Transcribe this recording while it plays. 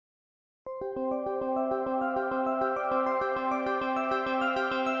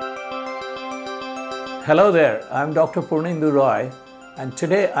Hello there, I'm Dr. Purnendu and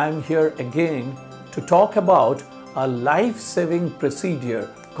today I'm here again to talk about a life-saving procedure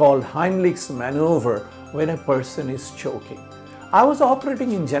called Heimlich Maneuver when a person is choking. I was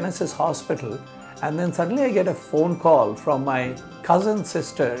operating in Genesis Hospital and then suddenly I get a phone call from my cousin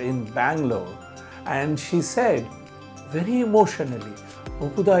sister in Bangalore, and she said very emotionally,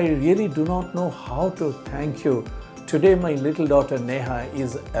 "Upuda, I really do not know how to thank you. Today my little daughter Neha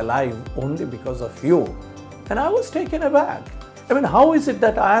is alive only because of you." And I was taken aback. I mean, how is it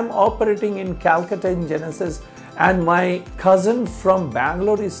that I am operating in Calcutta in Genesis and my cousin from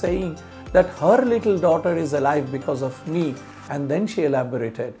Bangalore is saying that her little daughter is alive because of me? And then she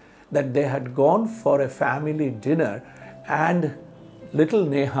elaborated that they had gone for a family dinner and little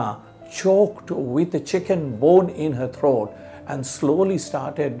Neha choked with a chicken bone in her throat and slowly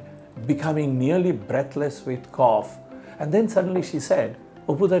started becoming nearly breathless with cough. And then suddenly she said,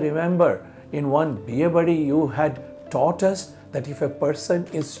 "Upuda, remember, in one B.A. you had taught us that if a person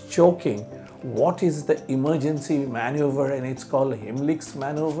is choking, what is the emergency maneuver, and it's called Heimlich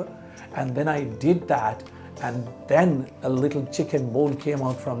Maneuver." And then I did that, and then a little chicken bone came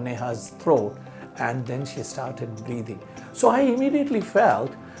out from Neha's throat, and then she started breathing. So I immediately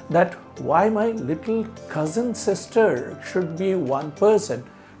felt that why my little cousin sister should be one person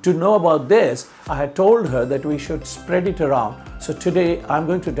to know about this. I had told her that we should spread it around. So today I'm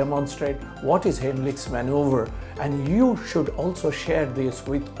going to demonstrate what is Heimlich Maneuver, and you should also share this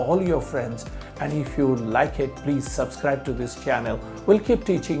with all your friends. And if you like it, please subscribe to this channel. We'll keep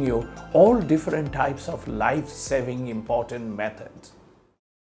teaching you all different types of life-saving important methods.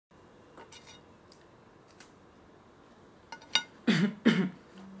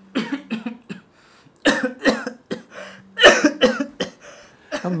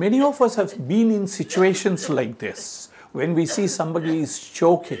 Now, many of us have been in situations like this when we see somebody is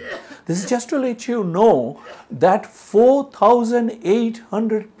choking. This is just to let you know that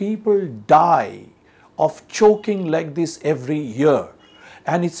 4,800 people die of choking like this every year.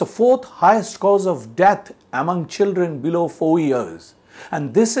 And it's the fourth highest cause of death among children below 4 years.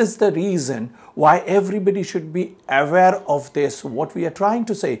 And this is the reason why everybody should be aware of this. What we are trying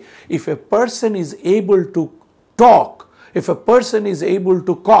to say, if a person is able to talk, if a person is able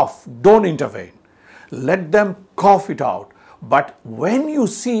to cough, don't intervene. Let them cough it out. But when you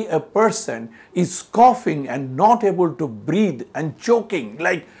see a person is coughing and not able to breathe and choking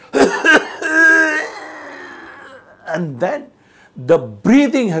like and then the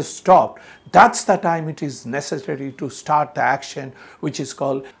breathing has stopped, that's the time it is necessary to start the action, which is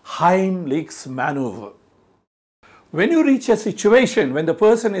called Heimlich Maneuver. When you reach a situation when the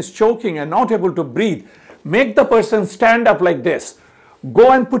person is choking and not able to breathe, make the person stand up like this.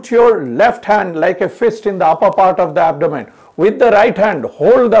 Go and put your left hand like a fist in the upper part of the abdomen. With the right hand,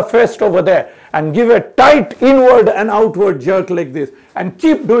 hold the fist over there and give a tight inward and outward jerk like this. And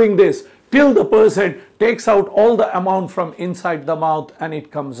keep doing this till the person takes out all the amount from inside the mouth and it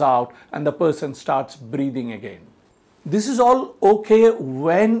comes out and the person starts breathing again. This is all okay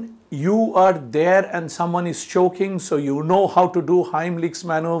when you are there and someone is choking, so you know how to do Heimlich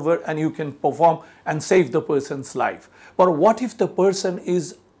Maneuver and you can perform and save the person's life. But what if the person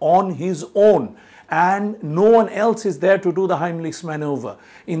is on his own and no one else is there to do the Heimlich Maneuver?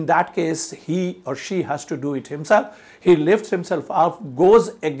 In that case, he or she has to do it himself. He lifts himself up,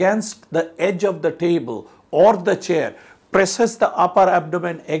 goes against the edge of the table or the chair, presses the upper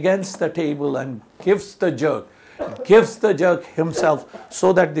abdomen against the table and gives the jerk himself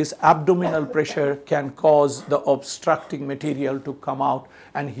so that this abdominal pressure can cause the obstructing material to come out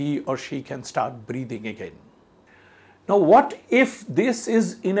and he or she can start breathing again. Now, what if this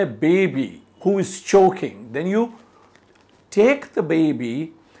is in a baby who is choking? Then you take the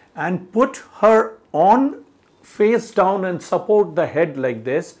baby and put her on face down and support the head like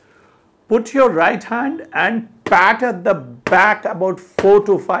this. Put your right hand and pat at the back about 4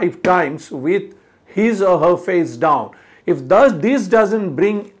 to 5 times with his or her face down. If this doesn't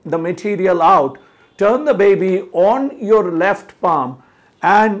bring the material out, turn the baby on your left palm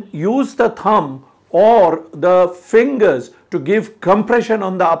and use the thumb or the fingers to give compression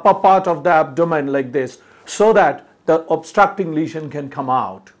on the upper part of the abdomen like this so that the obstructing lesion can come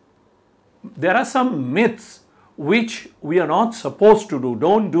out. There are some myths which we are not supposed to do.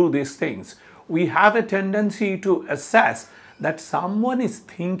 Don't do these things. We have a tendency to assess that someone is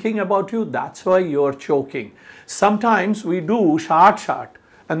thinking about you, that's why you're choking. Sometimes we do short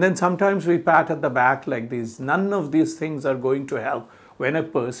and then sometimes we pat at the back like this. None of these things are going to help when a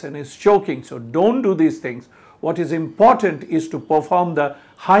person is choking. So don't do these things. what is important is to perform the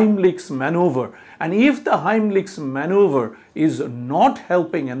Heimlich Maneuver. And if the Heimlich Maneuver is not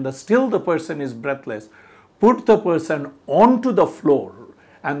helping and still the person is breathless, put the person onto the floor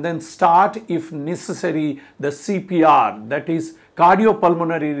and then start, if necessary, the CPR, that is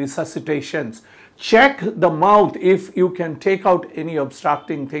cardiopulmonary resuscitations. Check the mouth if you can take out any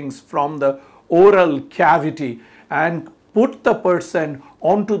obstructing things from the oral cavity, and put the person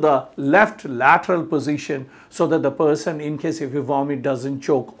onto the left lateral position so that the person, in case if you vomit, doesn't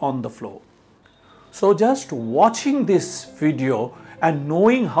choke on the floor. So just watching this video and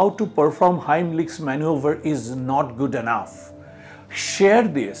knowing how to perform Heimlich Maneuver is not good enough. Share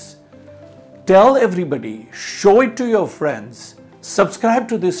this, tell everybody, show it to your friends, subscribe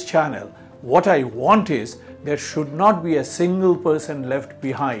to this channel. What I want is there should not be a single person left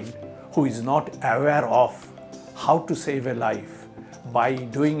behind who is not aware of how to save a life by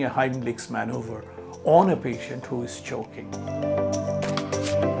doing a Heimlich Maneuver on a patient who is choking.